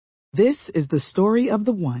This is the story of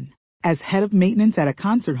the one. As head of maintenance at a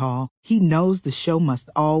concert hall, he knows the show must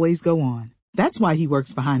always go on. That's why he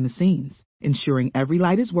works behind the scenes, ensuring every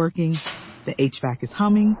light is working, the HVAC is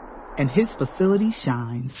humming, and his facility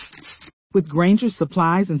shines. With Grainger's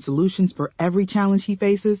supplies and solutions for every challenge he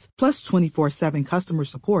faces, plus 24/7 customer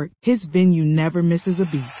support, his venue never misses a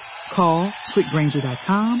beat. Call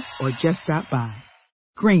quickgrainger.com or just stop by.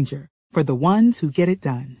 Grainger, for the ones who get it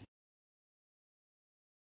done.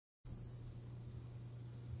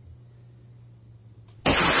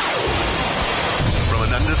 From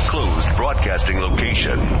an undisclosed broadcasting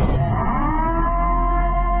location.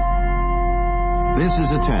 This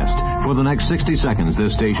is a test. For the next 60 seconds,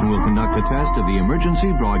 this station will conduct a test of the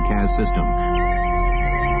emergency broadcast system.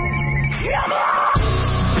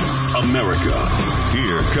 America,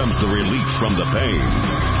 here comes the relief from the pain.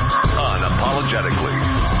 Unapologetically.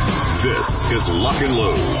 This is Lock and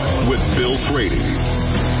Load with Bill Frady.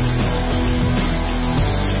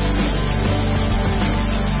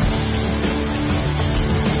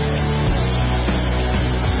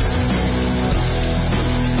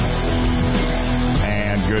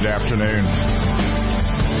 Good afternoon.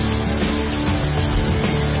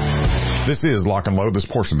 This is Lock and Load. This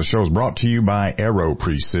portion of the show is brought to you by Aero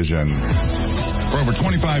Precision. For over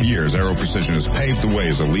 25 years, Aero Precision has paved the way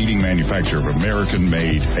as a leading manufacturer of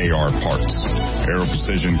American-made AR parts. Aero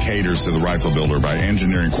Precision caters to the rifle builder by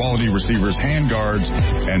engineering quality receivers, handguards,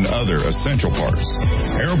 and other essential parts.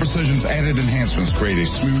 Aero Precision's added enhancements create a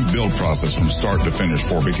smooth build process from start to finish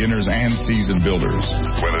for beginners and seasoned builders.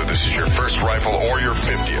 Whether this is your first rifle or your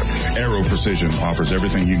 50th, Aero Precision offers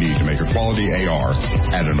everything you need to make a quality AR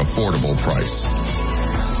at an affordable price.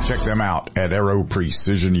 Check them out at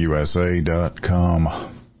aeroprecisionusa.com.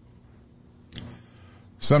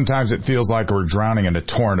 Sometimes it feels like we're drowning in a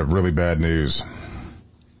torrent of really bad news.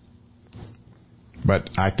 But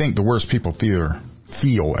I think the worst people feel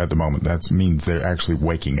at the moment, that means they're actually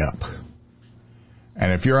waking up.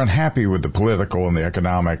 And if you're unhappy with the political and the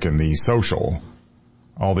economic and the social,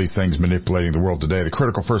 all these things manipulating the world today, the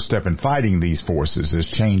critical first step in fighting these forces is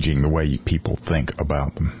changing the way people think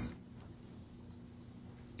about them.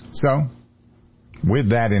 So, with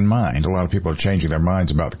that in mind, a lot of people are changing their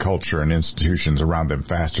minds about the culture and institutions around them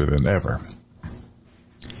faster than ever.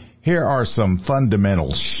 Here are some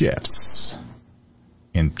fundamental shifts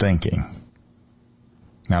in thinking.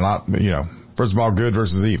 Now, first of all, good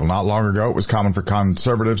versus evil. Not long ago, it was common for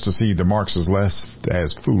conservatives to see the Marxist left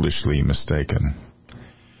as foolishly mistaken.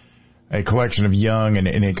 A collection of young and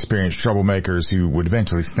inexperienced troublemakers who would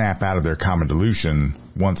eventually snap out of their common delusion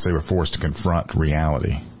once they were forced to confront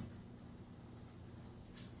reality.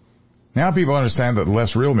 Now people understand that the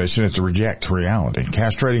left's real mission is to reject reality.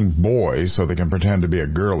 Castrating boys so they can pretend to be a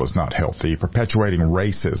girl is not healthy. Perpetuating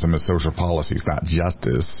racism as social policy is not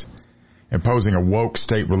justice. Imposing a woke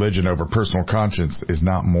state religion over personal conscience is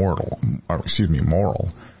not moral.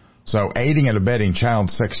 So aiding and abetting child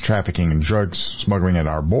sex trafficking and drug smuggling at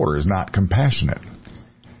our border is not compassionate.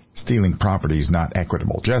 Stealing property is not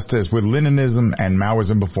equitable. Just as with Leninism and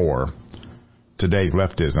Maoism before, today's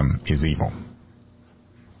leftism is evil.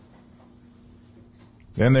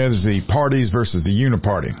 Then there's the parties versus the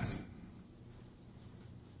uniparty.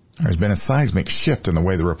 There's been a seismic shift in the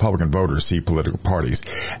way the Republican voters see political parties.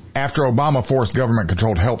 After Obama forced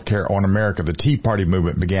government-controlled health care on America, the Tea Party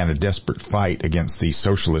movement began a desperate fight against the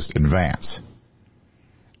socialist advance.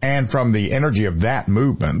 And from the energy of that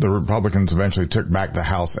movement, the Republicans eventually took back the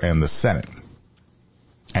House and the Senate.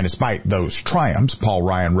 And despite those triumphs, Paul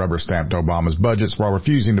Ryan rubber-stamped Obama's budgets while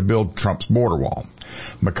refusing to build Trump's border wall.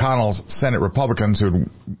 McConnell's Senate Republicans who had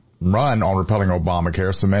run on repealing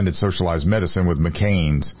Obamacare cemented socialized medicine with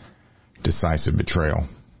McCain's decisive betrayal.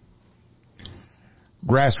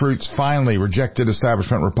 Grassroots finally rejected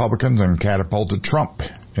establishment Republicans and catapulted Trump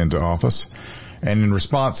into office. And in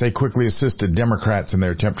response, they quickly assisted Democrats in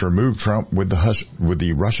their attempt to remove Trump with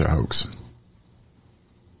the Russia hoax.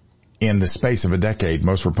 In the space of a decade,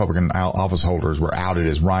 most Republican office holders were outed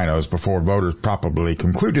as rhinos before voters probably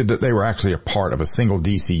concluded that they were actually a part of a single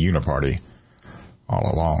D.C. uniparty all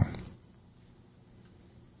along.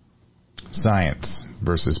 Science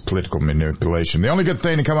versus political manipulation. The only good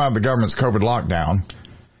thing to come out of the government's COVID lockdown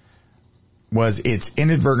was its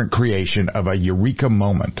inadvertent creation of a eureka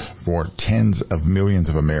moment for tens of millions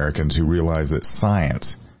of Americans who realized that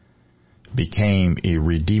science became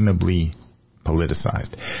irredeemably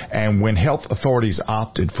politicized. And when health authorities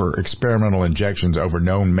opted for experimental injections over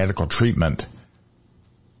known medical treatment,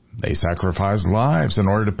 they sacrificed lives in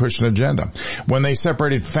order to push an agenda. When they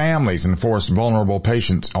separated families and forced vulnerable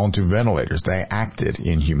patients onto ventilators, they acted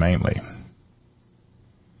inhumanely.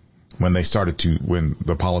 when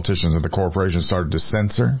the politicians and the corporations started to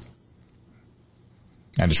censor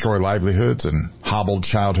and destroy livelihoods and hobbled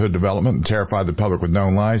childhood development and terrified the public with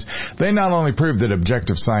known lies, they not only proved that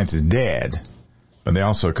objective science is dead, but they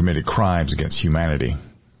also committed crimes against humanity.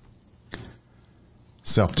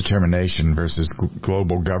 Self-determination versus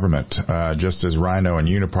global government. Just as Rhino and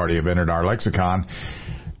Uniparty have entered our lexicon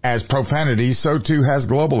as profanity, so too has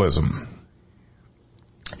globalism.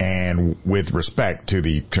 And with respect to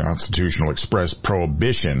the constitutional express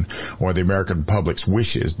prohibition or the American public's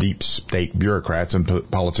wishes, deep state bureaucrats and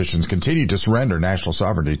politicians continue to surrender national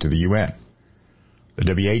sovereignty to the UN, the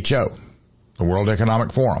WHO, the World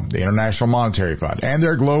Economic Forum, the International Monetary Fund, and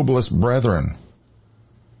their globalist brethren.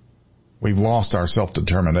 We've lost our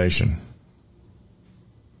self-determination.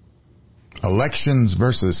 Elections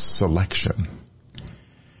versus selection.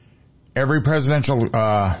 Every presidential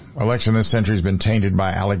election this century has been tainted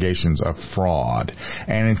by allegations of fraud.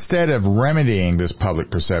 And instead of remedying this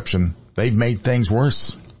public perception, they've made things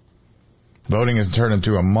worse. Voting has turned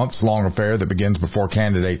into a months-long affair that begins before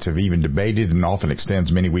candidates have even debated and often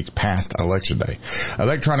extends many weeks past Election Day.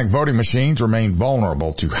 Electronic voting machines remain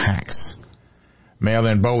vulnerable to hacks.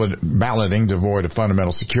 Mail-in balloting, devoid of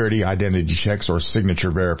fundamental security, identity checks, or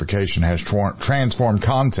signature verification, has transformed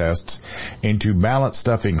contests into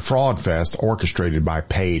ballot-stuffing fraud fests orchestrated by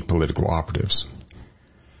paid political operatives.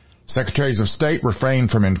 Secretaries of State refrain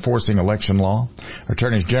from enforcing election law.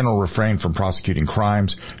 Attorneys General refrain from prosecuting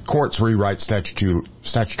crimes. Courts rewrite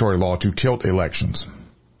statutory law to tilt elections.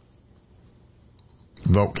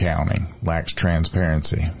 Vote counting lacks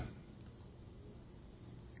transparency.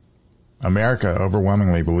 America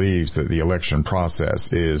overwhelmingly believes that the election process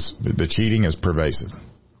the cheating is pervasive.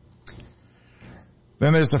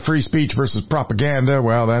 Then there's the free speech versus propaganda.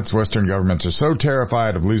 Well, that's Western governments are so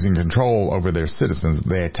terrified of losing control over their citizens that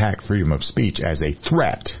they attack freedom of speech as a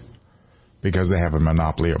threat because they have a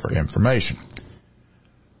monopoly over information.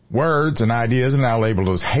 Words and ideas are now labeled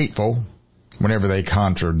as hateful whenever they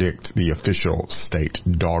contradict the official state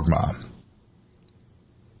dogma.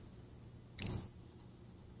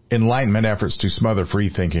 Enlightenment efforts to smother free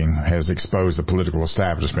thinking has exposed the political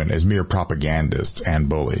establishment as mere propagandists and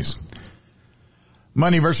bullies.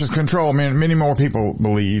 Money versus control. Many more people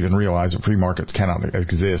believe and realize that free markets cannot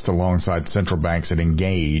exist alongside central banks that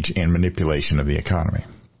engage in manipulation of the economy.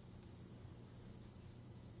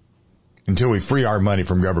 Until we free our money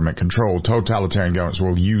from government control, totalitarian governments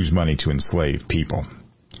will use money to enslave people.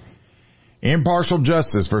 Impartial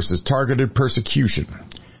justice versus targeted persecution.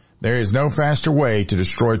 There is no faster way to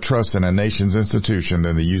destroy trust in a nation's institution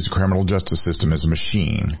than to use the criminal justice system as a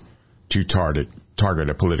machine to target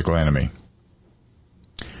a political enemy.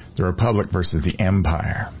 The Republic versus the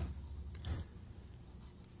Empire.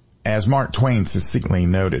 As Mark Twain succinctly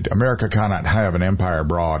noted, America cannot have an empire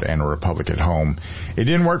abroad and a republic at home. It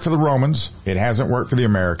didn't work for the Romans. It hasn't worked for the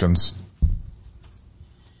Americans.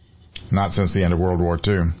 Not since the end of World War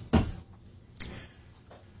II.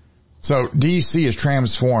 So, D.C. has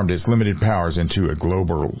transformed its limited powers into a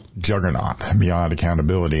global juggernaut beyond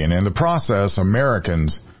accountability. And in the process,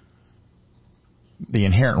 Americans, the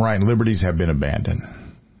inherent right and liberties have been abandoned.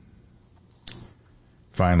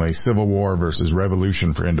 Finally, civil war versus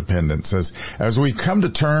revolution for independence. As we come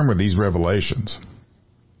to term with these revelations,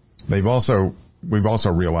 we've also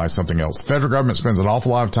realized something else. The federal government spends an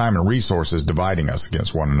awful lot of time and resources dividing us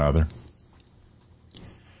against one another.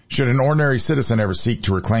 Should an ordinary citizen ever seek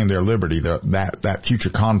to reclaim their liberty, that future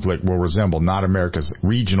conflict will resemble not America's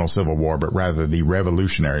regional civil war, but rather the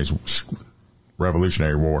Revolutionary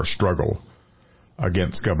War struggle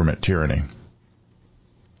against government tyranny.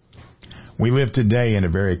 We live today in a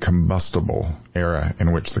very combustible era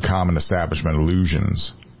in which the common establishment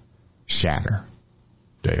illusions shatter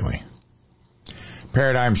daily.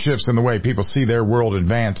 Paradigm shifts in the way people see their world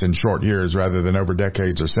advance in short years rather than over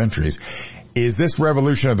decades or centuries. Is this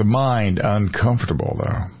revolution of the mind uncomfortable,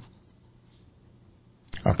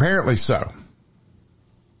 though? Apparently so.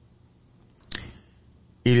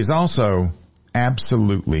 It is also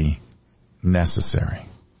absolutely necessary.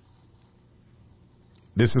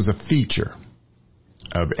 This is a feature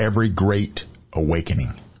of every great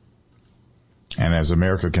awakening. And as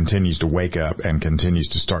America continues to wake up and continues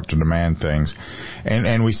to start to demand things,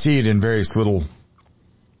 and we see it in various little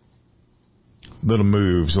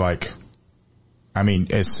moves, like,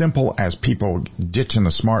 as simple as people ditching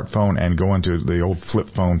the smartphone and going to the old flip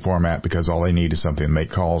phone format because all they need is something to make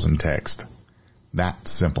calls and text. That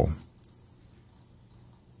simple.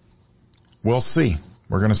 We'll see.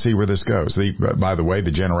 We're going to see where this goes. By the way,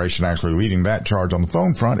 the generation actually leading that charge on the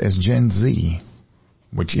phone front is Gen Z,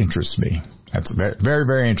 which interests me. That's very,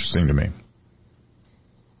 very interesting to me.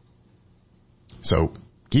 So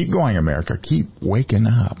keep going, America. Keep waking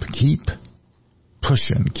up. Keep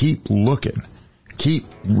pushing. Keep looking. Keep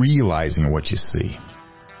realizing what you see.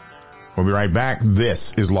 We'll be right back.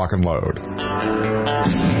 This is Lock and Load.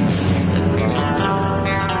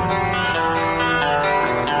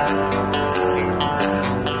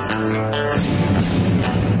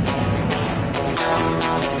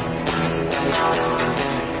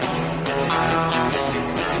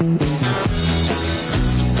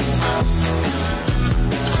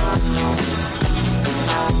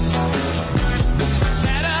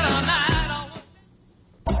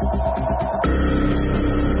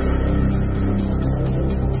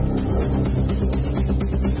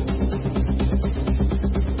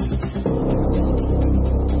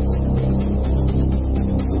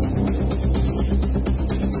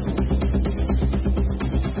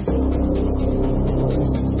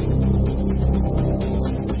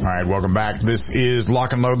 Welcome back. This is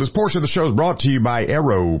Lock and Load. This portion of the show is brought to you by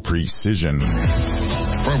Aero Precision.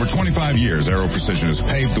 For over 25 years, Aero Precision has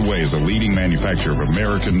paved the way as a leading manufacturer of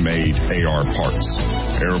American-made AR parts.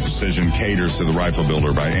 Aero Precision caters to the rifle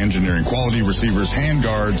builder by engineering quality receivers,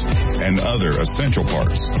 handguards, and other essential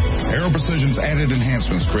parts. Aero Precision's added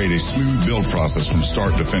enhancements create a smooth build process from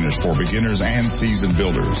start to finish for beginners and seasoned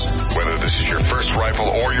builders. Whether this is your first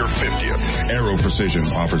rifle or your 50th, Aero Precision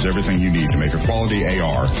offers everything you need to make a quality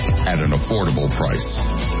AR at an affordable price.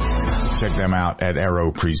 Check them out at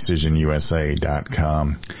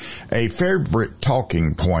aeroprecisionusa.com. A favorite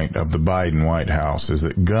talking point of the Biden White House is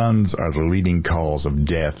that guns are the leading cause of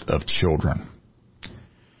death of children.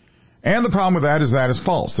 And the problem with that is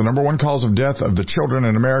false. The number one cause of death of the children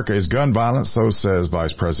in America is gun violence, so says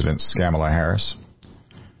Vice President Kamala Harris.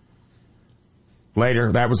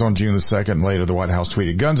 Later, that was on June the 2nd, later the White House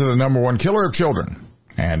tweeted, guns are the number one killer of children.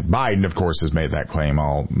 And Biden, of course, has made that claim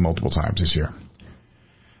multiple times this year.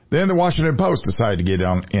 Then the Washington Post decided to get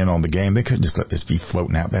in on the game. They couldn't just let this be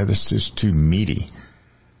floating out there. This is just too meaty.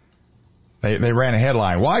 They ran a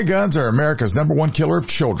headline, why guns are America's number one killer of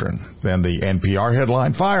children. Then the NPR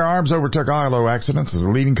headline, firearms overtook auto accidents as the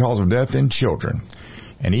leading cause of death in children.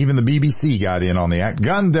 And even the BBC got in on the act.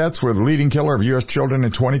 Gun deaths were the leading killer of U.S. children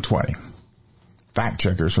in 2020. Fact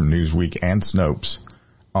checkers from Newsweek and Snopes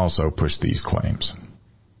also pushed these claims.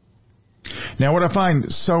 Now, what I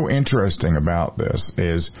find so interesting about this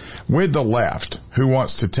is with the left, who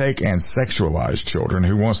wants to take and sexualize children,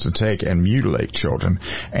 who wants to take and mutilate children,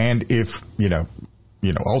 and if,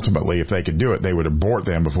 ultimately, if they could do it, they would abort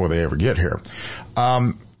them before they ever get here.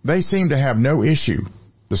 They seem to have no issue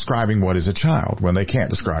describing what is a child when they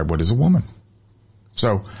can't describe what is a woman.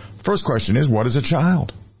 So, first question is, what is a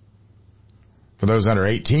child? For those under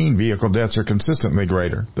 18, vehicle deaths are consistently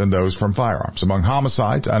greater than those from firearms. Among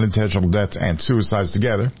homicides, unintentional deaths, and suicides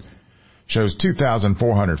together, shows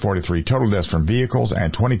 2,443 total deaths from vehicles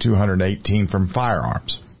and 2,218 from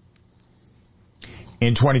firearms.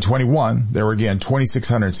 In 2021, there were again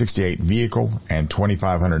 2,668 vehicle and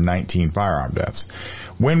 2,519 firearm deaths.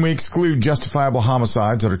 When we exclude justifiable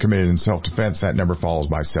homicides that are committed in self-defense, that number falls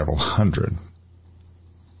by several hundred.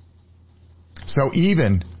 So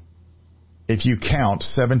even if you count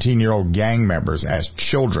 17-year-old gang members as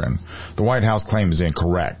children, the White House claim is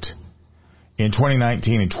incorrect. In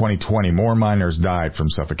 2019 and 2020, more minors died from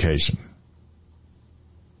suffocation.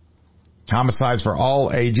 Homicides for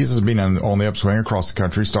all ages has been on the upswing across the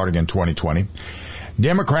country starting in 2020.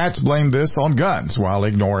 Democrats blame this on guns while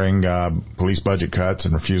ignoring police budget cuts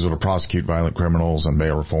and refusal to prosecute violent criminals and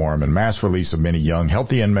bail reform and mass release of many young,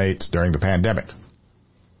 healthy inmates during the pandemic.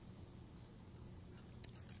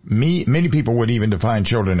 Many people would even define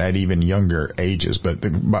children at even younger ages, but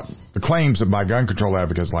the claims by gun control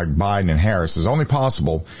advocates like Biden and Harris is only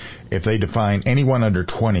possible if they define anyone under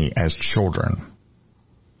 20 as children.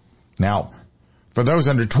 Now, for those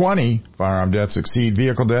under 20, firearm deaths exceed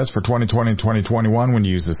vehicle deaths for 2020 and 2021 when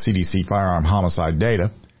you use the CDC firearm homicide data.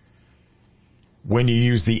 When you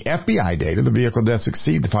use the FBI data, the vehicle deaths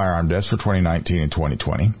exceed the firearm deaths for 2019 and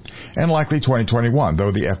 2020, and likely 2021,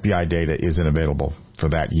 though the FBI data isn't available for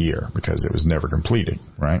that year because it was never completed,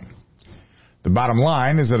 right? The bottom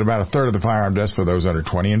line is that about a third of the firearm deaths for those under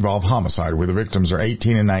 20 involve homicide, where the victims are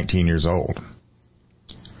 18 and 19 years old.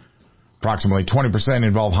 Approximately 20%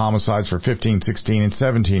 involve homicides for 15, 16, and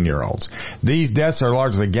 17-year-olds. These deaths are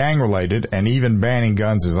largely gang-related, and even banning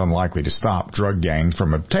guns is unlikely to stop drug gangs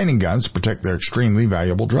from obtaining guns to protect their extremely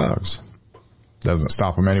valuable drugs. Doesn't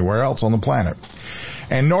stop them anywhere else on the planet.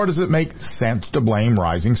 And nor does it make sense to blame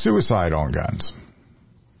rising suicide on guns.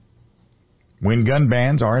 When gun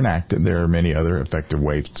bans are enacted, there are many other effective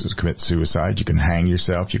ways to commit suicide. You can hang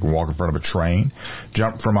yourself, you can walk in front of a train,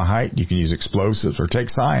 jump from a height, you can use explosives, or take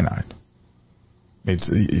cyanide.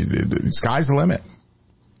 Sky's the limit.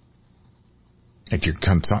 If you're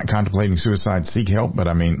contemplating suicide, seek help. But,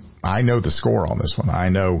 I mean, I know the score on this one. I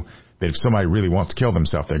know that if somebody really wants to kill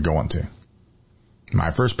themselves, they're going to.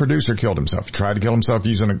 My first producer killed himself. He tried to kill himself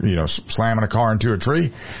using, slamming a car into a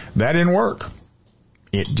tree. That didn't work.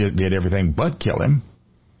 It did everything but kill him.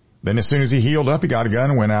 Then as soon as he healed up, he got a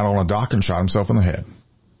gun and went out on a dock and shot himself in the head.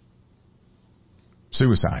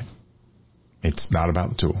 Suicide. It's not about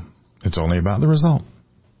the tool. It's only about the result.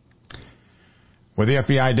 With the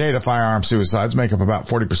FBI data, firearm suicides make up about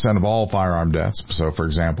 40% of all firearm deaths. So, for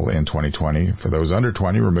example, in 2020, for those under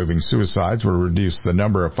 20, removing suicides will reduce the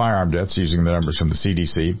number of firearm deaths using the numbers from the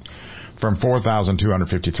CDC from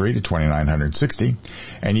 4,253 to 2,960,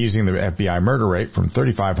 and using the FBI murder rate from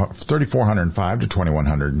 3,405 to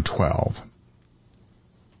 2,112.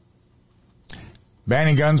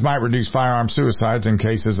 Banning guns might reduce firearm suicides in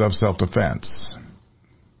cases of self-defense,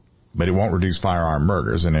 but it won't reduce firearm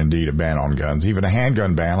murders, and indeed a ban on guns, even a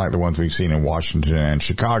handgun ban like the ones we've seen in Washington and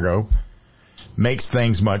Chicago, makes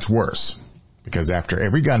things much worse, because after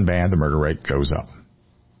every gun ban, the murder rate goes up.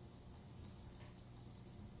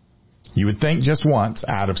 You would think just once,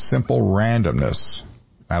 out of simple randomness,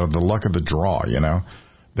 out of the luck of the draw,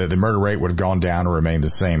 that the murder rate would have gone down or remained the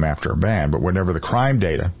same after a ban. But whenever the crime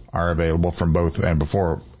data are available from both and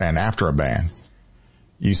before and after a ban,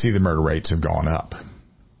 you see the murder rates have gone up.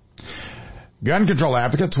 Gun control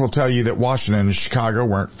advocates will tell you that Washington and Chicago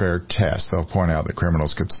weren't fair tests. They'll point out that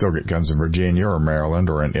criminals could still get guns in Virginia or Maryland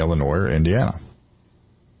or in Illinois or Indiana.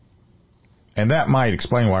 And that might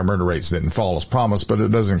explain why murder rates didn't fall as promised, but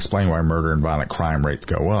it doesn't explain why murder and violent crime rates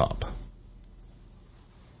go up.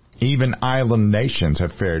 Even island nations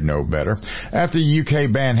have fared no better. After the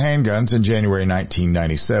UK banned handguns in January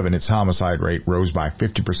 1997, its homicide rate rose by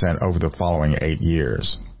 50% over the following 8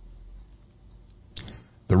 years.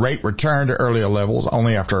 The rate returned to earlier levels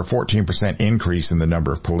only after a 14% increase in the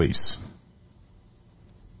number of police.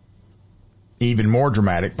 Even more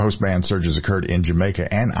dramatic post-ban surges occurred in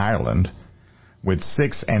Jamaica and Ireland, with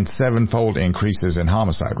 6- and 7-fold increases in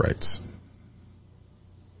homicide rates.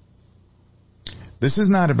 This is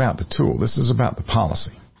not about the tool. This is about the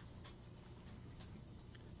policy.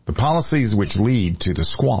 The policies which lead to the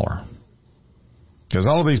squalor. Because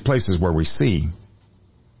all of these places where we see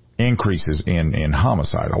increases in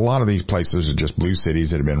homicide, a lot of these places are just blue cities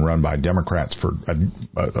that have been run by Democrats for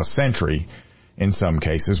a century in some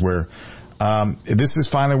cases, where this is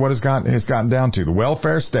finally what it's gotten down to. The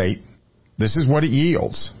welfare state. This is what it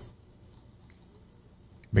yields.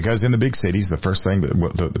 Because in the big cities, the first thing,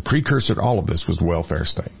 the precursor to all of this was the welfare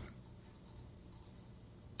state.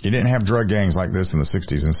 You didn't have drug gangs like this in the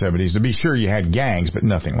 60s and 70s. To be sure, you had gangs, but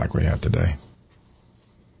nothing like we have today.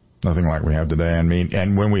 Nothing like we have today.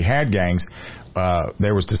 And when we had gangs,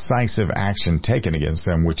 there was decisive action taken against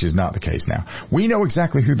them, which is not the case now. We know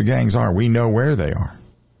exactly who the gangs are. We know where they are.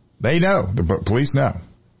 They know. The police know.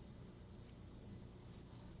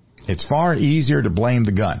 It's far easier to blame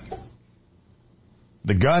the gun.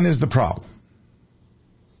 The gun is the problem.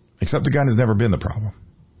 Except the gun has never been the problem.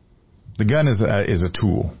 The gun is a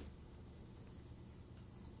tool.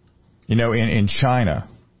 In China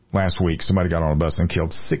last week, somebody got on a bus and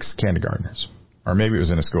killed 6 kindergartners. Or maybe it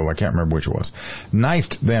was in a school. I can't remember which it was.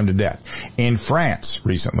 Knifed them to death. In France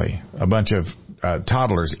recently, a bunch of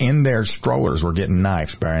toddlers in their strollers were getting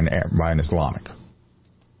knifed by an Islamic.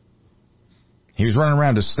 He was running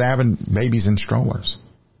around just stabbing babies in strollers.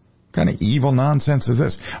 What kind of evil nonsense is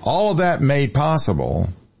this? All of that made possible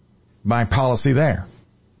by policy there.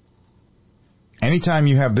 Anytime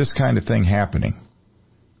you have this kind of thing happening,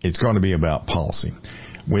 it's going to be about policy.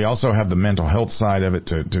 We also have the mental health side of it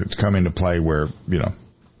to come into play where,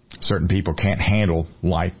 certain people can't handle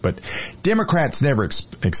life. But Democrats never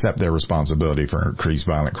accept their responsibility for increased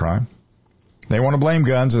violent crime. They want to blame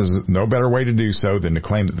guns. There's no better way to do so than to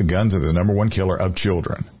claim that the guns are the number one killer of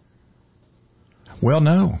children. Well,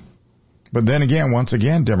 no. But then again, once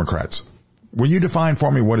again, Democrats, will you define for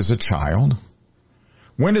me what is a child?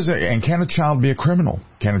 And can a child be a criminal?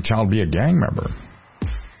 Can a child be a gang member?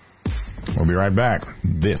 We'll be right back.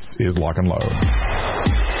 This is Lock and Load.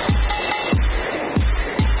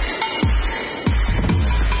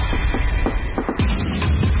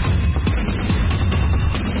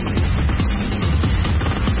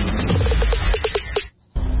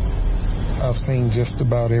 I've seen just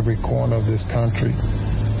about every corner of this country,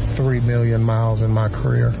 3 million miles in my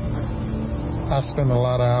career. I spend a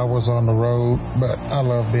lot of hours on the road, but I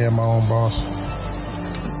love being my own boss.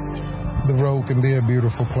 The road can be a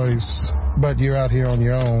beautiful place, but you're out here on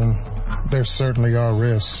your own. There certainly are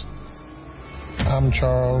risks. I'm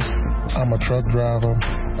Charles. I'm a truck driver,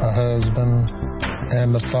 a husband,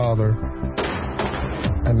 and the father,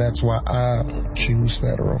 and that's why I choose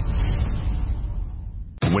Federal.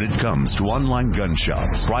 When it comes to online gun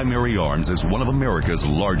shops, Primary Arms is one of America's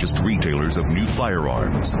largest retailers of new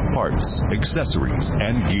firearms, parts, accessories,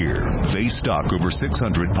 and gear. They stock over 600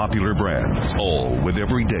 popular brands, all with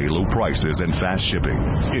everyday low prices and fast shipping.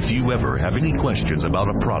 If you ever have any questions about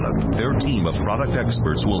a product, their team of product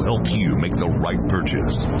experts will help you make the right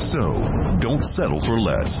purchase. So, don't settle for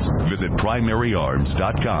less. Visit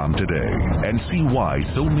PrimaryArms.com today and see why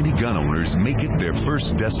so many gun owners make it their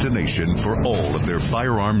first destination for all of their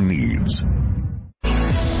firearm needs.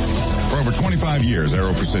 For over 25 years,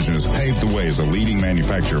 Aero Precision has paved the way as a leading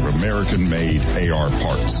manufacturer of American-made AR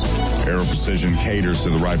parts. Aero Precision caters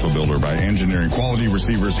to the rifle builder by engineering quality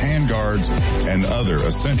receivers, handguards, and other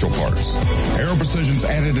essential parts. Aero Precision's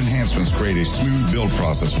added enhancements create a smooth build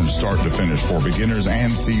process from start to finish for beginners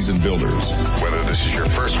and seasoned builders. Whether this is your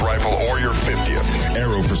first rifle or your 50th,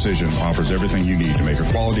 Aero Precision offers everything you need to make a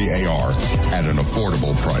quality AR at an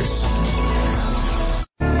affordable price.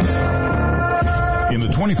 In the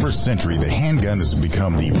 21st century, the handgun has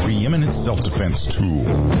become the preeminent self-defense tool.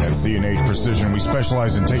 At C&H Precision, we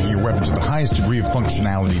specialize in taking your weapon to the highest degree of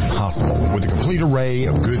functionality possible. With a complete array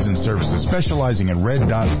of goods and services specializing in red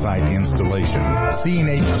dot sight installation,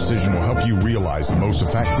 C&H Precision will help you realize the most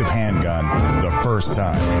effective handgun the first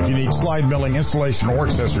time. If you need slide milling, installation, or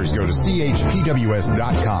accessories, go to chpws.com.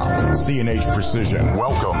 C&H Precision,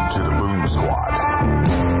 welcome to the Boom Squad.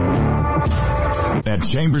 At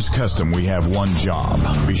Chambers Custom, we have one job.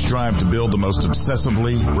 We strive to build the most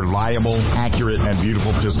obsessively reliable, accurate, and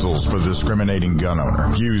beautiful pistols for the discriminating gun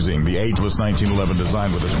owner. Fusing the ageless 1911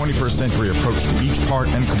 design with a 21st century approach to each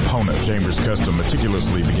part and component, Chambers Custom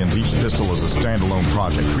meticulously begins each pistol as a standalone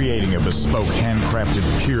project, creating a bespoke, handcrafted,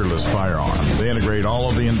 peerless firearm. They integrate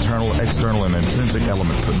all of the internal, external, and intrinsic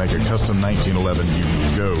elements that make a custom 1911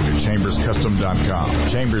 unique. Go to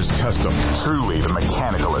chamberscustom.com. Chambers Custom, truly the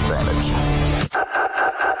mechanical advantage.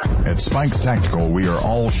 At Spikes Tactical, we are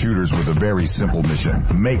all shooters with a very simple mission.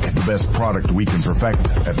 Make the best product we can perfect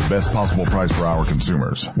at the best possible price for our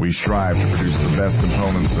consumers. We strive to produce the best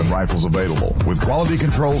components and rifles available, with quality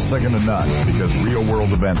control second to none, because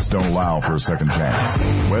real-world events don't allow for a second chance.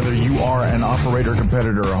 Whether you are an operator,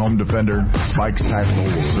 competitor, or home defender, Spikes Tactical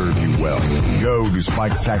will serve you well. Go to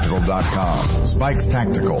spikestactical.com. Spikes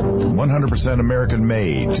Tactical, 100%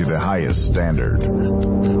 American-made to the highest standard.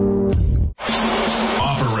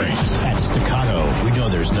 At Staccato, we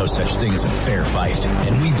know there's no such thing as a fair fight,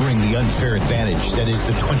 and we bring the unfair advantage that is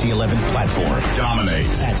the 2011 platform. Dominate.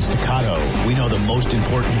 At Staccato, we know the most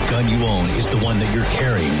important gun you own is the one that you're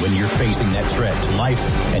carrying when you're facing that threat to life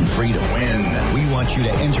and freedom. Win. We want you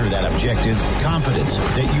to enter that objective confident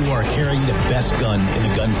that you are carrying the best gun in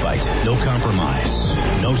the gunfight. No compromise,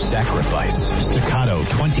 no sacrifice.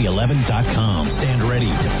 Staccato2011.com. Stand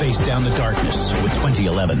ready to face down the darkness with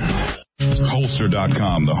 2011.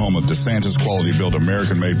 Holster.com, the home of DeSantis quality-built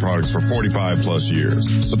American-made products for 45 plus years.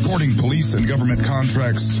 Supporting police and government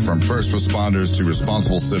contracts from first responders to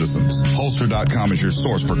responsible citizens. Holster.com is your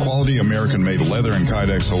source for quality American-made leather and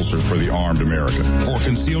Kydex holsters for the armed American. For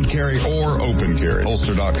concealed carry or open carry,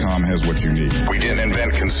 Holster.com has what you need. We didn't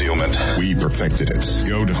invent concealment. We perfected it.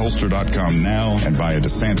 Go to Holster.com now and buy a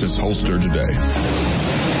DeSantis holster today.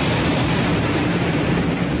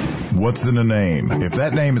 What's in a name? If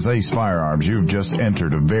that name is Ace Firearms, you've just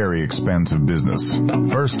entered a very expensive business.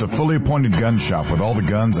 First, a fully appointed gun shop with all the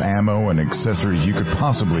guns, ammo, and accessories you could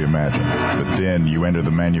possibly imagine. But then you enter the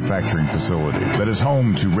manufacturing facility that is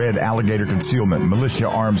home to Red Alligator Concealment, Militia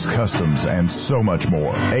Arms Customs, and so much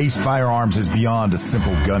more. Ace Firearms is beyond a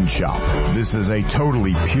simple gun shop. This is a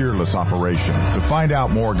totally peerless operation. To find out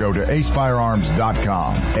more, go to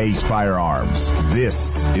acefirearms.com. Ace Firearms. This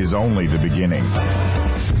is only the beginning.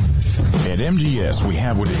 At MGS, we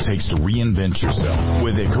have what it takes to reinvent yourself.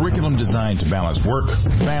 With a curriculum designed to balance work,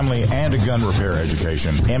 family, and a gun repair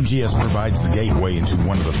education, MGS provides the gateway into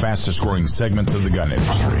one of the fastest-growing segments of the gun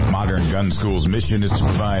industry. Modern Gun School's mission is to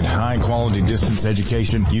provide high-quality distance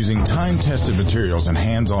education using time-tested materials and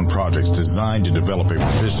hands-on projects designed to develop a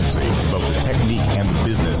proficiency in both the technique and the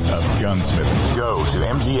business of gunsmithing. Go to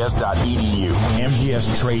mgs.edu. MGS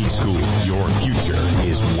Trade School. Your future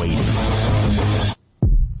is waiting.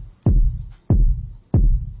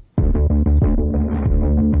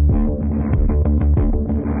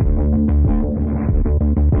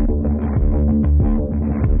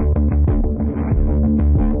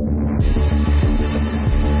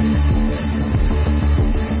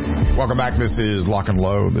 Welcome back. This is Lock and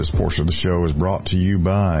Load. This portion of the show is brought to you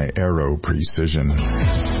by Aero Precision.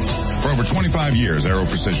 For over 25 years, Aero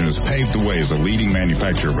Precision has paved the way as a leading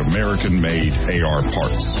manufacturer of American-made AR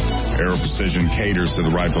parts. Aero Precision caters to the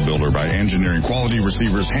rifle builder by engineering quality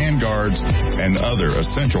receivers, handguards, and other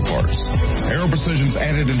essential parts. Aero Precision's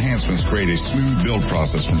added enhancements create a smooth build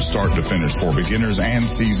process from start to finish for beginners and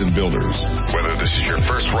seasoned builders. Whether this is your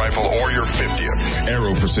first rifle or your 50th,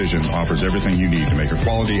 Aero Precision offers everything you need to make a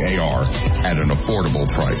quality AR at an affordable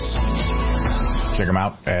price. Check them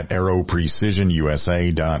out at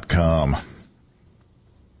aeroprecisionusa.com.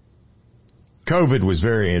 COVID was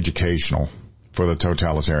very educational for the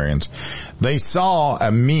totalitarians. They saw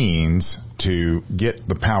a means to get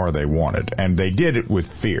the power they wanted, and they did it with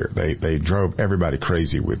fear. They drove everybody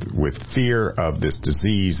crazy with fear of this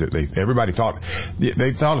disease that everybody thought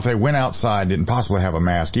if they went outside, didn't possibly have a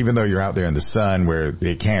mask, even though you're out there in the sun where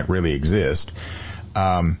it can't really exist,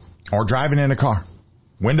 or driving in a car.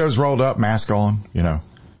 Windows rolled up, mask on,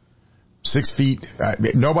 6 feet.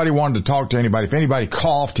 Nobody wanted to talk to anybody. If anybody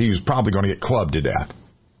coughed, he was probably going to get clubbed to death.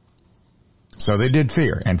 So they did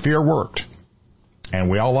fear, and fear worked. And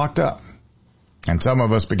we all locked up. And some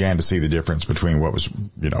of us began to see the difference between what was,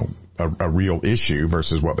 a real issue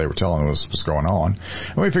versus what they were telling us was going on.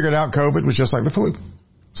 And we figured out COVID was just like the flu.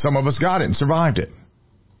 Some of us got it and survived it.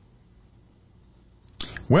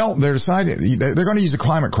 Well, they're going to use the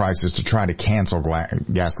climate crisis to try to cancel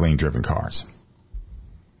gasoline-driven cars.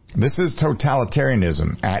 This is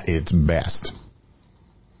totalitarianism at its best.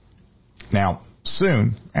 Now,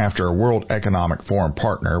 soon after a World Economic Forum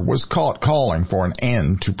partner was caught calling for an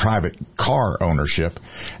end to private car ownership,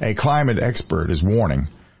 a climate expert is warning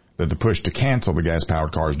that the push to cancel the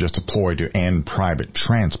gas-powered car is just a ploy to end private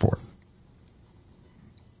transport.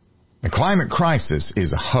 The climate crisis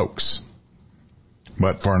is a hoax.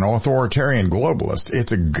 But for an authoritarian globalist,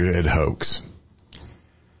 it's a good hoax.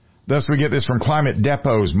 Thus, we get this from Climate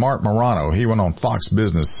Depot's Mark Morano. He went on Fox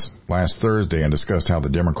Business last Thursday and discussed how the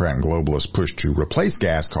Democrat and globalist push to replace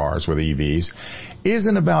gas cars with EVs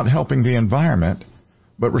isn't about helping the environment,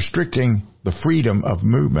 but restricting the freedom of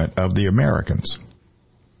movement of the Americans.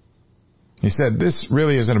 He said this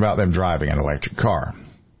really isn't about them driving an electric car,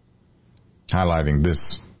 highlighting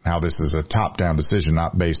how this is a top-down decision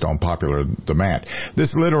not based on popular demand.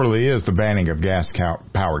 This literally is the banning of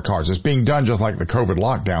gas-powered cars. It's being done just like the COVID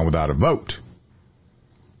lockdown without a vote,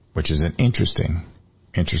 which is an interesting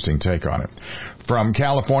take on it. From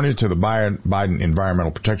California to the Biden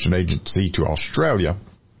Environmental Protection Agency to Australia,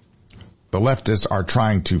 the leftists are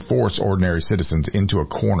trying to force ordinary citizens into a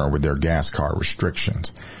corner with their gas car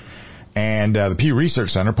restrictions. And the Pew Research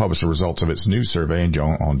Center published the results of its new survey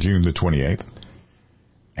on June the 28th.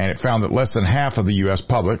 And it found that less than half of the U.S.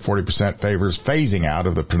 public, 40%, favors phasing out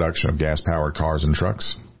of the production of gas-powered cars and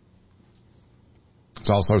trucks. It's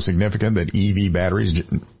also significant that EV batteries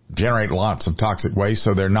generate lots of toxic waste,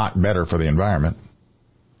 so they're not better for the environment.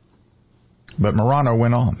 But Morano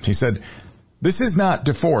went on. He said, this is not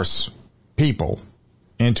to force people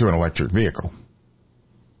into an electric vehicle.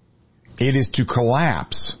 It is to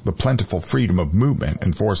collapse the plentiful freedom of movement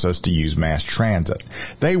and force us to use mass transit.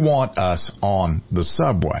 They want us on the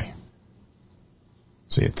subway.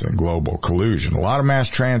 See, it's a global collusion. A lot of mass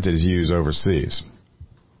transit is used overseas.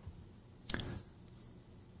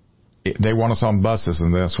 They want us on buses,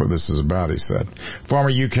 and that's what this is about, he said.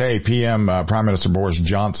 Former UK PM Prime Minister Boris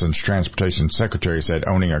Johnson's transportation secretary said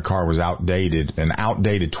owning a car was outdated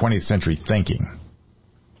 20th century thinking.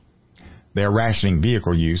 They're rationing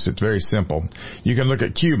vehicle use. It's very simple. You can look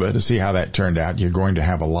at Cuba to see how that turned out. You're going to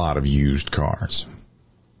have a lot of used cars.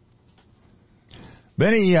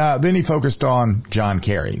 Then he focused on John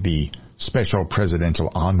Kerry, the special presidential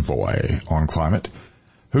envoy on climate,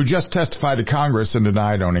 who just testified to Congress and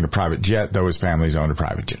denied owning a private jet, though his family's owned a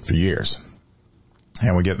private jet for years.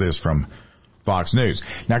 And we get this from Fox News.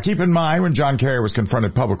 Now, keep in mind when John Kerry was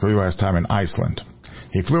confronted publicly last time in Iceland.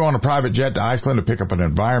 He flew on a private jet to Iceland to pick up an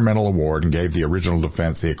environmental award and gave the original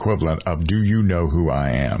defense the equivalent of, do you know who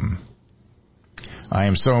I am? I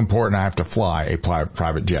am so important I have to fly a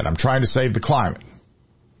private jet. I'm trying to save the climate.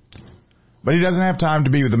 But he doesn't have time to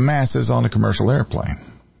be with the masses on a commercial airplane.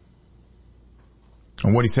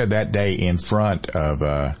 And what he said that day in front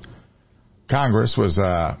of Congress was,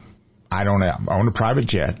 I don't own a private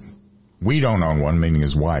jet. We don't own one, meaning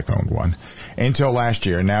his wife owned one, until last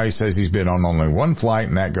year. Now he says he's been on only one flight,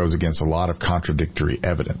 and that goes against a lot of contradictory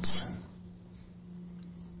evidence.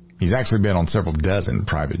 He's actually been on several dozen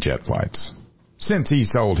private jet flights since he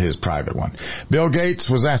sold his private one. Bill Gates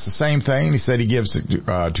was asked the same thing. He said he gives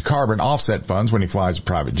to carbon offset funds when he flies a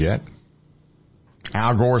private jet.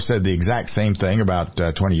 Al Gore said the exact same thing about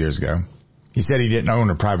 20 years ago. He said he didn't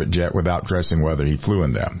own a private jet without addressing whether he flew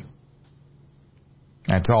in them.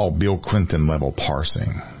 That's all Bill Clinton level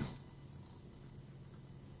parsing.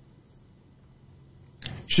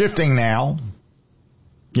 Shifting now,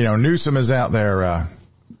 Newsom is out there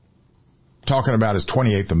talking about his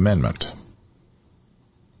 28th Amendment.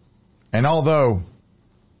 And although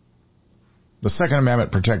the Second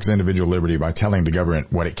Amendment protects individual liberty by telling the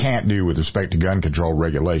government what it can't do with respect to gun control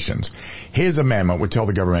regulations, his amendment would tell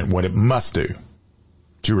the government what it must do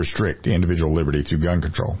to restrict individual liberty through gun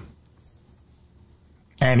control.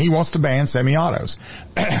 And he wants to ban semi-autos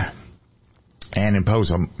and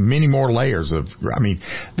impose many more layers of,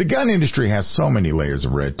 the gun industry has so many layers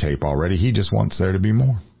of red tape already. He just wants there to be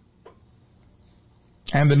more.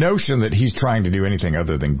 And the notion that he's trying to do anything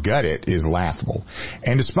other than gut it is laughable.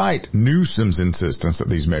 And despite Newsom's insistence that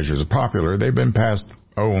these measures are popular, they've been passed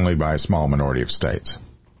only by a small minority of states.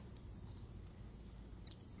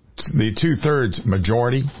 The 2/3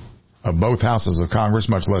 majority of both houses of Congress,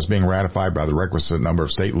 much less being ratified by the requisite number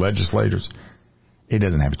of state legislators, it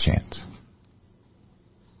doesn't have a chance.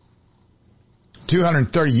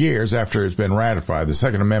 230 years after it's been ratified, the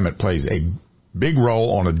Second Amendment plays a big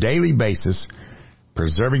role on a daily basis,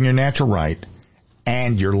 preserving your natural right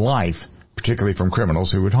and your life, particularly from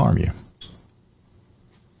criminals who would harm you.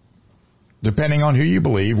 Depending on who you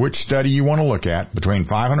believe, which study you want to look at, between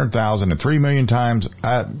 500,000 and 3 million times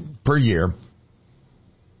per year,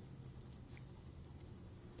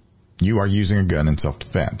 you are using a gun in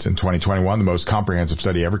self-defense. In 2021, the most comprehensive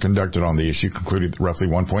study ever conducted on the issue concluded that roughly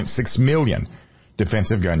 1.6 million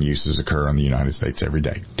defensive gun uses occur in the United States every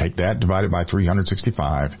day. Take that, divide it by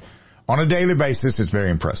 365. On a daily basis, it's very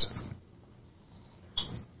impressive.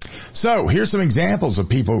 So, here's some examples of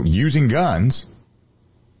people using guns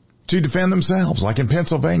to defend themselves, like in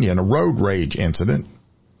Pennsylvania in a road rage incident.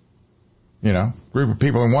 Group of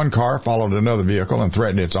people in one car followed another vehicle and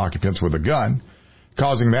threatened its occupants with a gun,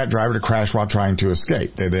 causing that driver to crash while trying to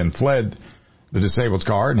escape. They then fled the disabled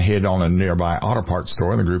car and hid on a nearby auto parts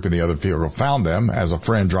store, and the group in the other vehicle found them as a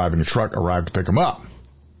friend driving a truck arrived to pick them up.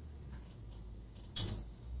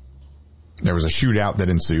 There was a shootout that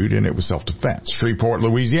ensued, and it was self-defense. Shreveport,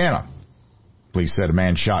 Louisiana. Police said a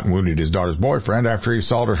man shot and wounded his daughter's boyfriend after he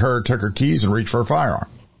assaulted her, took her keys, and reached for a firearm.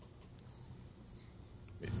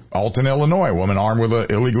 Alton, Illinois. A woman armed with an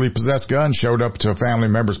illegally possessed gun showed up to a family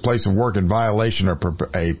member's place of work in violation of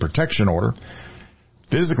a protection order,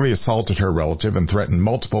 physically assaulted her relative, and threatened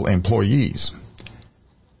multiple employees.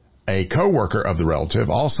 A co-worker of the relative,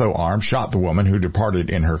 also armed, shot the woman who departed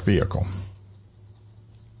in her vehicle.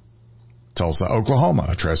 Tulsa, Oklahoma.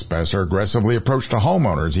 A trespasser aggressively approached a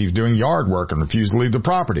homeowner as he was doing yard work and refused to leave the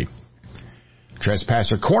property.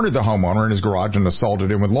 Trespasser cornered the homeowner in his garage and assaulted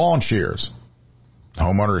him with lawn shears. The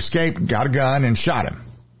homeowner escaped, got a gun, and shot him.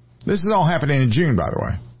 This is all happening in June, by the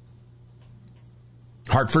way.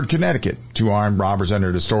 Hartford, Connecticut. 2 armed robbers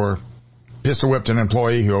entered a store, pistol-whipped an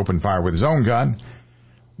employee who opened fire with his own gun,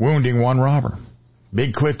 wounding 1 robber.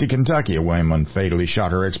 Big Clifty, Kentucky. A woman fatally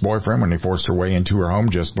shot her ex-boyfriend when they forced her way into her home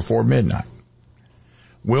just before midnight.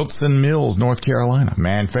 Wilson Mills, North Carolina.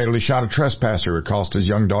 Man fatally shot a trespasser who accosted his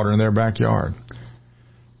young daughter in their backyard.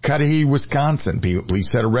 Cudahy, Wisconsin. Police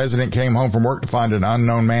said a resident came home from work to find an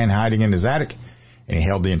unknown man hiding in his attic, and he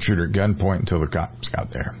held the intruder at gunpoint until the cops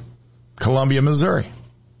got there. Columbia, Missouri.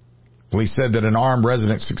 Police said that an armed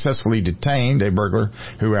resident successfully detained a burglar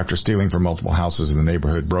who, after stealing from multiple houses in the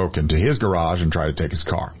neighborhood, broke into his garage and tried to take his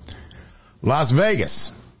car. Las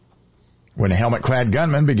Vegas. When a helmet-clad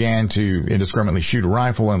gunman began to indiscriminately shoot a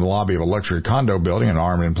rifle in the lobby of a luxury condo building, an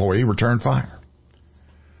armed employee returned fire.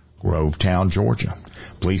 Grovetown, Georgia.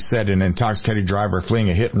 Police said an intoxicated driver fleeing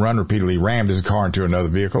a hit-and-run repeatedly rammed his car into another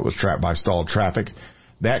vehicle that was trapped by stalled traffic.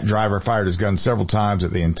 That driver fired his gun several times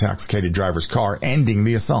at the intoxicated driver's car, ending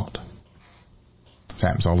the assault. This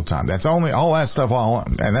happens all the time. That's only all that stuff,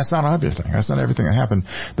 and that's not everything. That's not everything that happened.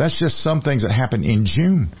 That's just some things that happened in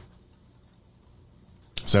June.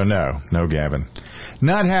 So no, Gavin.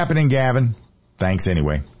 Not happening, Gavin. Thanks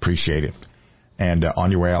anyway. Appreciate it. And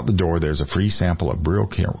on your way out the door, there's a free sample of Brill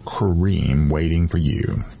Cream waiting for you.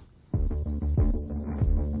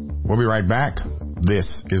 We'll be right back. This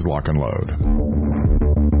is Lock and Load.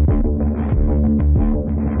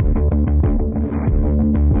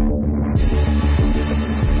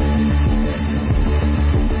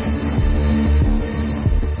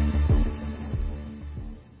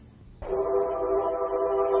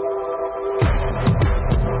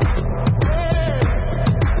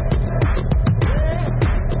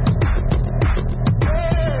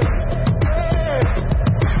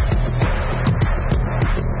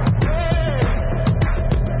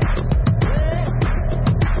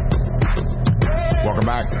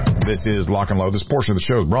 This is Lock and Load. This portion of the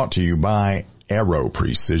show is brought to you by Aero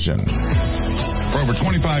Precision. For over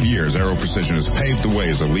 25 years, Aero Precision has paved the way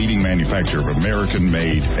as a leading manufacturer of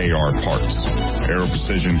American-made AR parts. Aero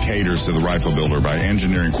Precision caters to the rifle builder by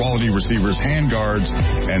engineering quality receivers, handguards,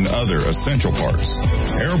 and other essential parts.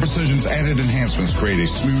 Aero Precision's added enhancements create a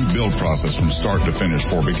smooth build process from start to finish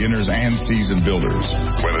for beginners and seasoned builders.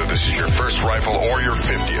 Whether this is your first rifle or your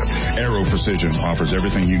 50th, Aero Precision offers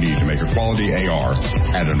everything you need to make a quality AR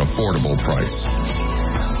at an affordable price.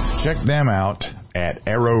 Check them out at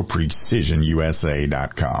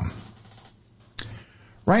aeroprecisionusa.com.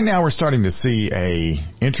 Right now we're starting to see a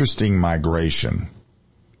interesting migration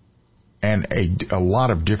and a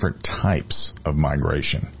lot of different types of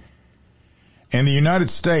migration. In the United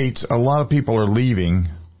States, a lot of people are leaving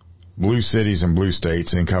blue cities and blue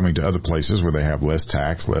states and coming to other places where they have less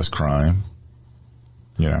tax, less crime,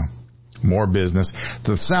 more business.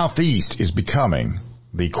 The Southeast is becoming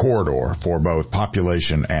the corridor for both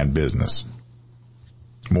population and business.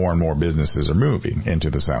 More and more businesses are moving into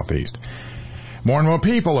the Southeast. More and more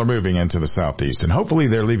people are moving into the Southeast, and hopefully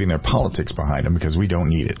they're leaving their politics behind them because we don't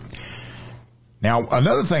need it. Now,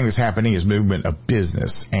 another thing that's happening is movement of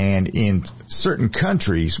business, and in certain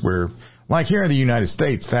countries where, like here in the United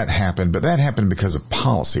States, that happened, but that happened because of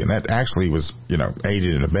policy, and that actually was,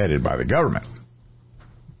 aided and abetted by the government.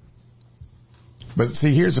 But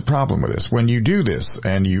see, here's the problem with this. When you do this,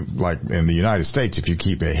 and you, like in the United States, if you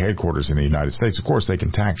keep a headquarters in the United States, of course they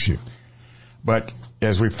can tax you. But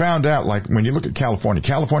as we found out, like when you look at California,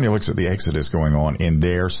 California looks at the exodus going on in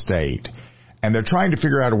their state, and they're trying to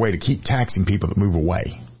figure out a way to keep taxing people that move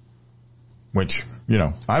away. Which,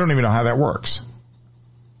 I don't even know how that works.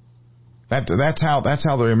 That's how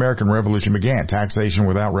the American Revolution began, taxation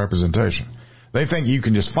without representation. They think you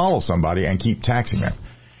can just follow somebody and keep taxing them.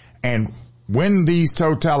 And when these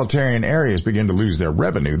totalitarian areas begin to lose their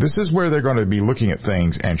revenue, this is where they're going to be looking at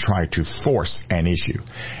things and try to force an issue.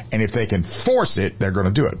 And if they can force it, they're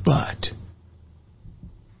going to do it. But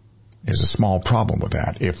there's a small problem with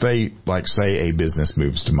that. If they, like, say a business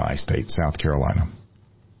moves to my state, South Carolina,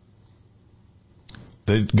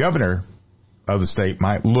 the governor of the state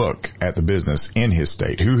might look at the business in his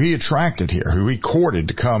state, who he attracted here, who he courted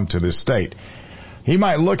to come to this state. He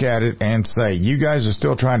might look at it and say, you guys are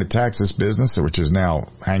still trying to tax this business, which is now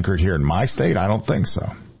anchored here in my state? I don't think so.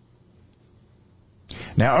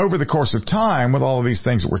 Now, over the course of time, with all of these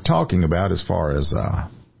things that we're talking about as far as,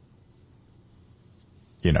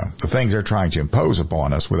 the things they're trying to impose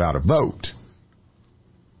upon us without a vote.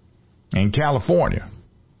 In California,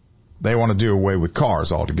 they want to do away with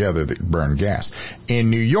cars altogether that burn gas. In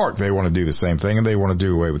New York, they want to do the same thing, and they want to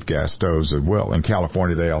do away with gas stoves as well. In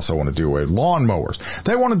California, they also want to do away with lawnmowers.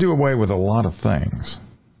 They want to do away with a lot of things.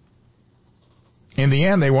 In the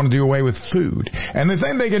end, they want to do away with food. And they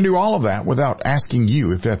think they can do all of that without asking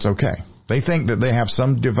you if that's okay. They think that they have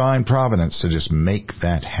some divine providence to just make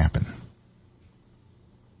that happen.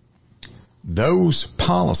 Those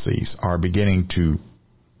policies are beginning to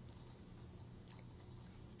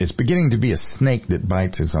It's beginning to be a snake that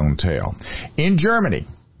bites its own tail. In Germany,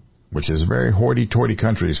 which is a very hoity-toity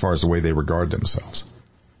country as far as the way they regard themselves,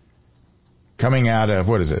 coming out of,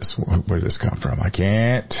 what is this? Where did this come from? I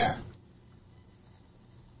can't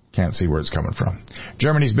see where it's coming from.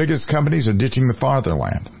 Germany's biggest companies are ditching the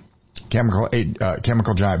fatherland.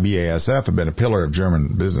 Chemical giant BASF have been a pillar of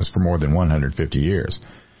German business for more than 150 years,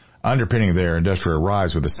 underpinning their industrial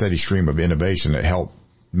rise with a steady stream of innovation that helped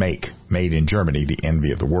make Made in Germany the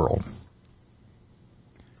envy of the world.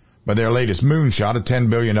 But their latest moonshot, a $10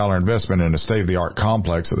 billion investment in a state-of-the-art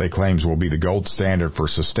complex that they claim will be the gold standard for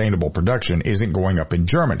sustainable production, isn't going up in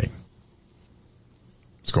Germany.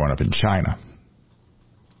 It's going up in China.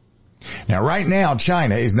 Now, right now,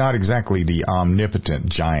 China is not exactly the omnipotent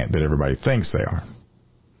giant that everybody thinks they are.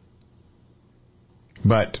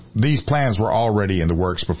 But these plans were already in the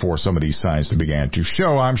works before some of these signs began to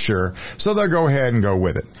show, I'm sure, so they'll go ahead and go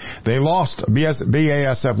with it.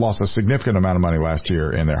 BASF lost a significant amount of money last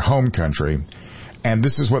year in their home country, and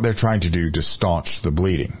this is what they're trying to do to staunch the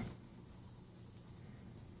bleeding.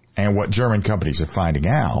 And what German companies are finding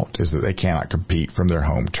out is that they cannot compete from their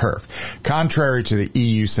home turf. Contrary to the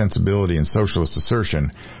EU sensibility and socialist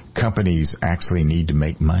assertion, companies actually need to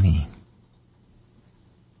make money.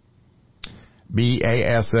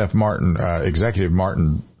 BASF executive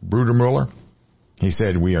Martin Brudermüller, he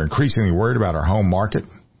said, we are increasingly worried about our home market.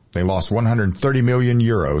 They lost 130 million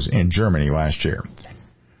euros in Germany last year.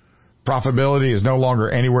 Profitability is no longer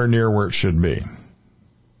anywhere near where it should be.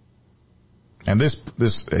 And this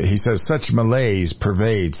he says, such malaise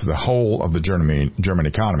pervades the whole of the German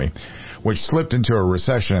economy, which slipped into a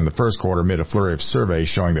recession in the first quarter amid a flurry of surveys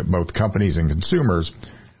showing that both companies and consumers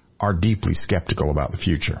are deeply skeptical about the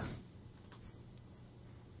future.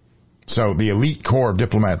 So the elite core of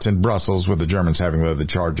diplomats in Brussels, with the Germans having led the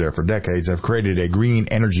charge there for decades, have created a green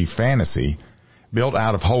energy fantasy built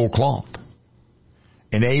out of whole cloth,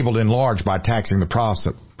 enabled in large by taxing the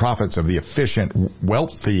profits of the efficient,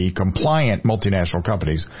 wealthy, compliant multinational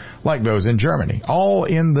companies like those in Germany, all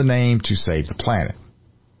in the name to save the planet.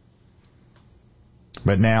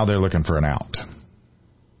 But now they're looking for an out.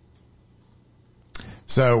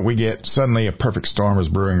 So we get suddenly a perfect storm is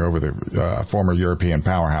brewing over the former European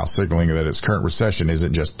powerhouse, signaling that its current recession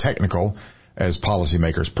isn't just technical, as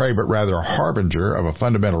policymakers pray, but rather a harbinger of a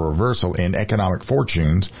fundamental reversal in economic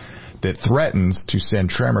fortunes that threatens to send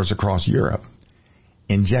tremors across Europe,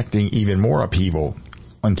 injecting even more upheaval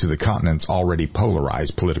into the continent's already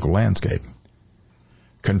polarized political landscape.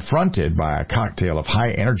 Confronted by a cocktail of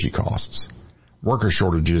high energy costs, worker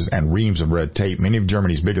shortages, and reams of red tape, many of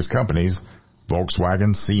Germany's biggest companies,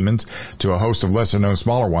 Volkswagen, Siemens, to a host of lesser-known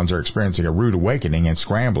smaller ones, are experiencing a rude awakening and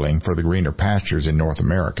scrambling for the greener pastures in North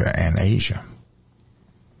America and Asia.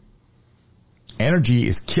 Energy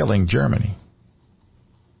is killing Germany.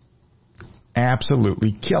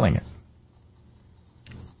 Absolutely killing it.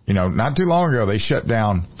 You know, not too long ago, they shut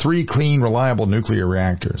down 3 clean, reliable nuclear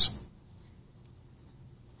reactors.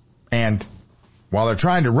 And while they're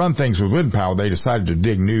trying to run things with wind power, they decided to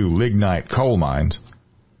dig new lignite coal mines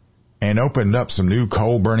and opened up some new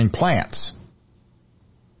coal-burning plants.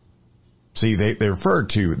 See, they refer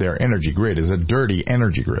to their energy grid as a dirty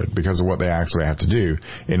energy grid because of what they actually have to do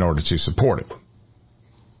in order to support it.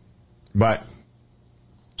 But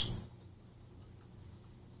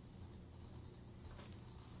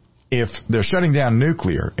if they're shutting down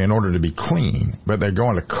nuclear in order to be clean, but they're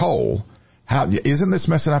going to coal, isn't this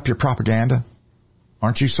messing up your propaganda?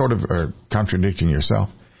 Aren't you sort of contradicting yourself?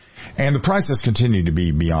 And the prices continue to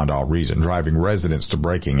be beyond all reason, driving residents to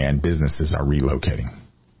breaking, and businesses are relocating.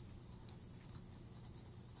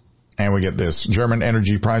 And we get this. German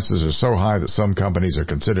energy prices are so high that some companies are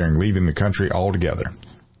considering leaving the country altogether.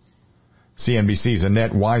 CNBC's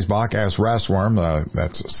Annette Weisbach asked Rasswurm,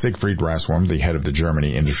 that's Siegfried Rasswurm, the head of the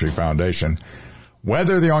Germany Industry Foundation,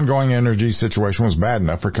 whether the ongoing energy situation was bad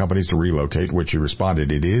enough for companies to relocate, which he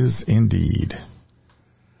responded, it is indeed.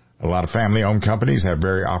 A lot of family-owned companies have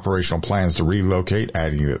very operational plans to relocate,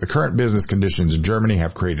 adding that the current business conditions in Germany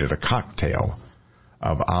have created a cocktail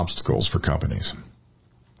of obstacles for companies.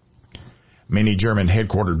 Many German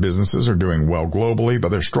headquartered businesses are doing well globally, but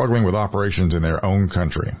they're struggling with operations in their own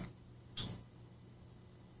country.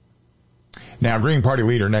 Now, Green Party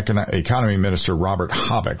leader and Economy Minister Robert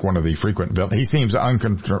Habeck, one of the frequent, he seems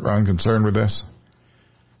unconcerned with this.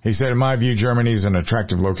 He said, in my view, Germany is an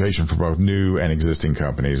attractive location for both new and existing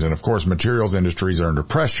companies. And, of course, materials industries are under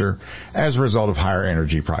pressure as a result of higher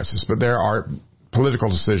energy prices. But there are political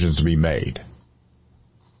decisions to be made.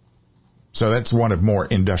 So that's one of more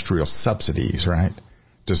industrial subsidies, right,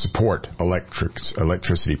 to support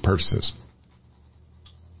electricity purchases.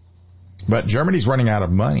 But Germany's running out of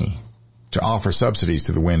money to offer subsidies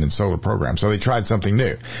to the wind and solar program. So they tried something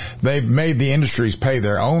new. They've made the industries pay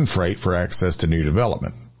their own freight for access to new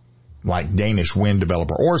development. Like Danish wind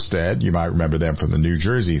developer Ørsted, you might remember them from the New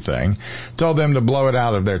Jersey thing, told them to blow it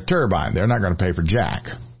out of their turbine. They're not going to pay for jack.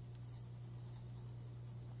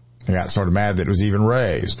 They got sort of mad that it was even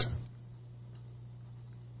raised.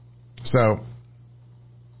 So,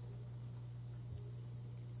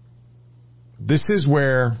 this is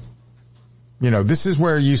where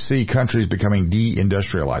you see countries becoming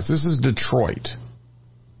deindustrialized. This is Detroit,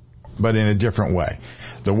 but in a different way.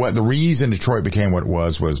 The reason Detroit became what it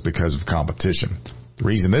was because of competition. The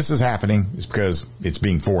reason this is happening is because it's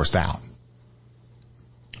being forced out.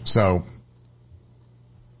 So,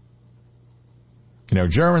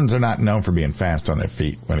 Germans are not known for being fast on their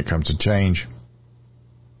feet when it comes to change.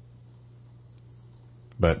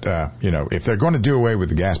 But, if they're going to do away with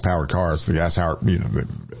the gas-powered cars,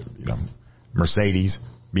 Mercedes,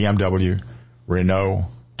 BMW, Renault,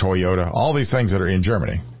 Toyota, all these things that are in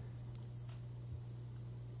Germany,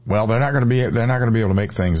 well, they're not going to be able to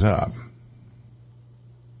make things up.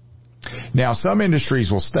 Now, some industries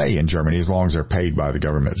will stay in Germany as long as they're paid by the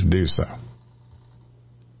government to do so.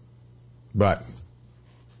 But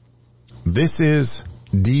this is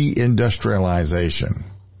deindustrialization.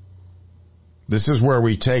 This is where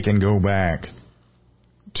we take and go back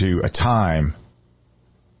to a time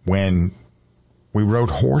when we rode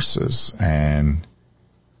horses and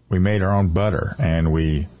we made our own butter and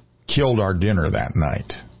we killed our dinner that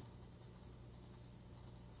night.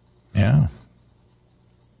 Yeah.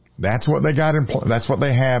 That's what they got that's what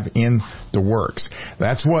they have in the works.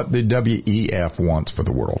 That's what the WEF wants for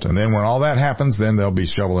the world. And then when all that happens, then they'll be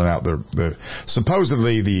shoveling out the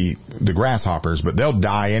supposedly the grasshoppers, but they'll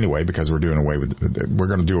die anyway because we're going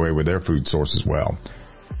to do away with their food source as well.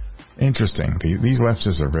 Interesting. These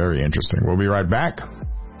leftists are very interesting. We'll be right back.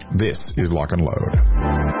 This is Lock and Load.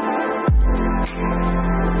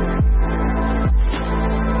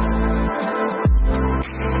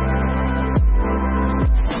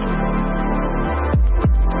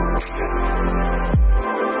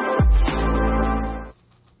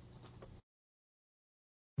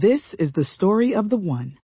 This is the story of the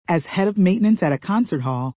one. As head of maintenance at a concert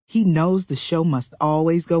hall, he knows the show must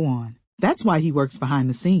always go on. That's why he works behind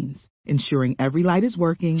the scenes, ensuring every light is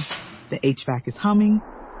working, the HVAC is humming,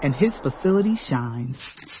 and his facility shines.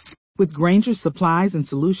 With Grainger's supplies and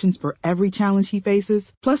solutions for every challenge he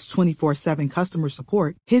faces, plus 24/7 customer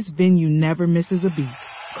support, his venue never misses a beat.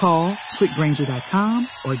 Call quickgrainger.com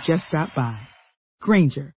or just stop by.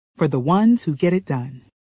 Grainger, for the ones who get it done.